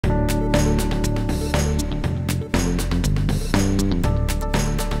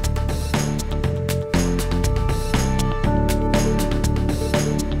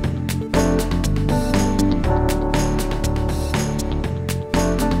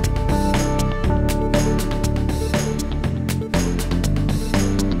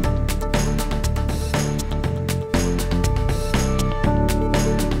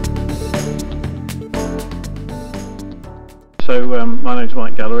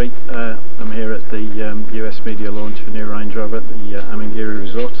Gallery. I'm here at the US media launch for new Range Rover at the Amangiri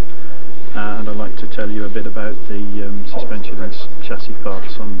Resort, and I'd like to tell you a bit about the suspension and chassis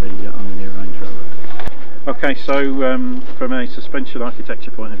parts on the new Range Rover. Okay, so from a suspension architecture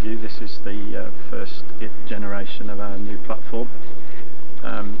point of view, this is the first generation of our new platform.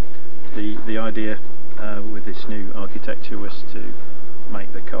 The idea with this new architecture was to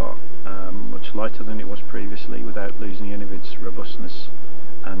make the car much lighter than it was previously without losing any of its robustness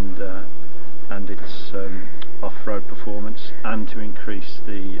and its off-road performance, and to increase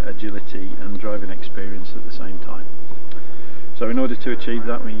the agility and driving experience at the same time. So in order to achieve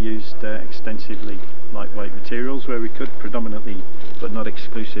that, we used extensively lightweight materials where we could, predominantly but not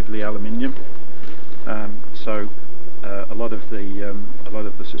exclusively aluminium. A lot of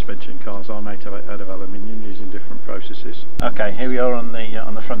the suspension cars are made out of aluminium using different processes. Okay, here we are on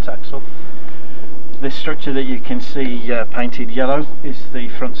the front axle. This structure that you can see painted yellow is the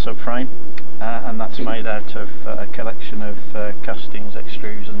front subframe, and that's made out of a collection of castings,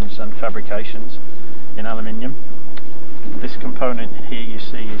 extrusions and fabrications in aluminium. This component here you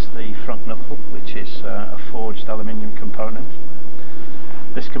see is the front knuckle, which is a forged aluminium component.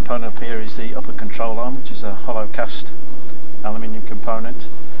 This component up here is the upper control arm, which is a hollow cast aluminium component.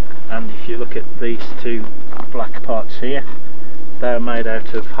 And if you look at these two black parts here, they're made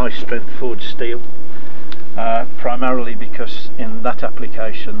out of high strength forged steel, primarily because in that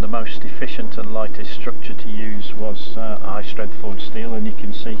application the most efficient and lightest structure to use was high strength forged steel, and you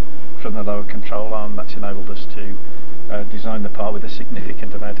can see from the lower control arm that's enabled us to design the part with a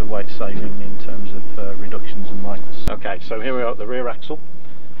significant amount of weight saving in terms of reductions in lightness. Okay, so here we are at the rear axle,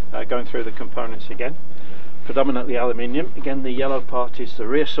 going through the components again. Predominantly aluminium. Again, the yellow part is the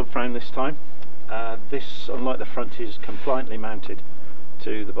rear subframe this time. This, unlike the front, is compliantly mounted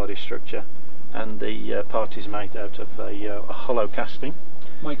to the body structure, and the part is made out of a hollow casting.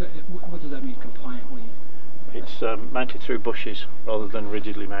 Mike, what does that mean, compliantly? It's mounted through bushes rather than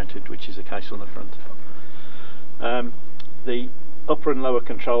rigidly mounted, which is the case on the front. The upper and lower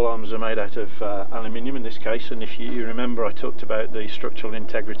control arms are made out of aluminium in this case, and if you remember, I talked about the structural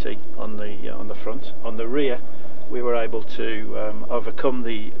integrity on the front. On the rear, we were able to overcome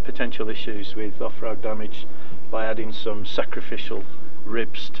the potential issues with off-road damage by adding some sacrificial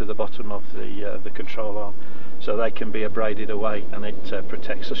ribs to the bottom of the control arm, so they can be abraded away, and it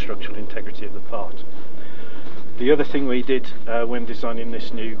protects the structural integrity of the part. The other thing we did when designing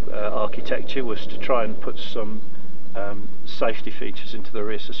this new architecture was to try and put some safety features into the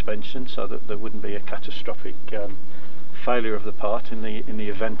rear suspension, so that there wouldn't be a catastrophic failure of the part in the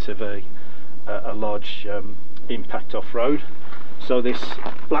event of a large impact off-road. So this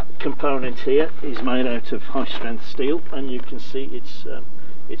black component here is made out of high strength steel, and you can see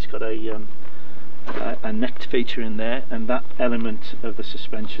it's got a necked feature in there, and that element of the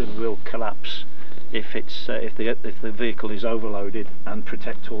suspension will collapse if the vehicle is overloaded, and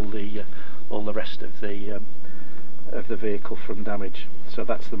protect all the rest of the vehicle from damage. So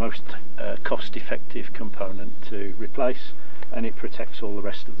that's the most cost-effective component to replace, and it protects all the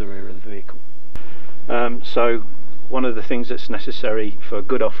rest of the rear of the vehicle. So one of the things that's necessary for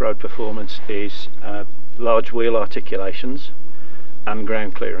good off-road performance is large wheel articulations and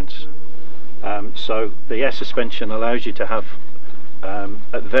ground clearance. So the air suspension allows you to have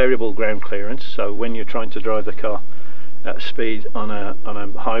a variable ground clearance, so when you're trying to drive the car at speed on a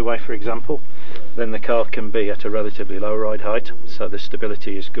highway, for example, then the car can be at a relatively low ride height, so the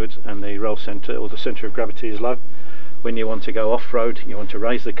stability is good and the roll centre, or the centre of gravity, is low. When you want to go off-road, you want to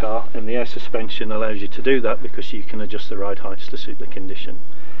raise the car, and the air suspension allows you to do that because you can adjust the ride heights to suit the condition.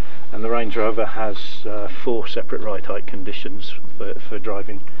 And the Range Rover has 4 separate ride height conditions for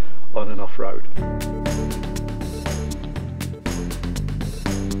driving on and off-road.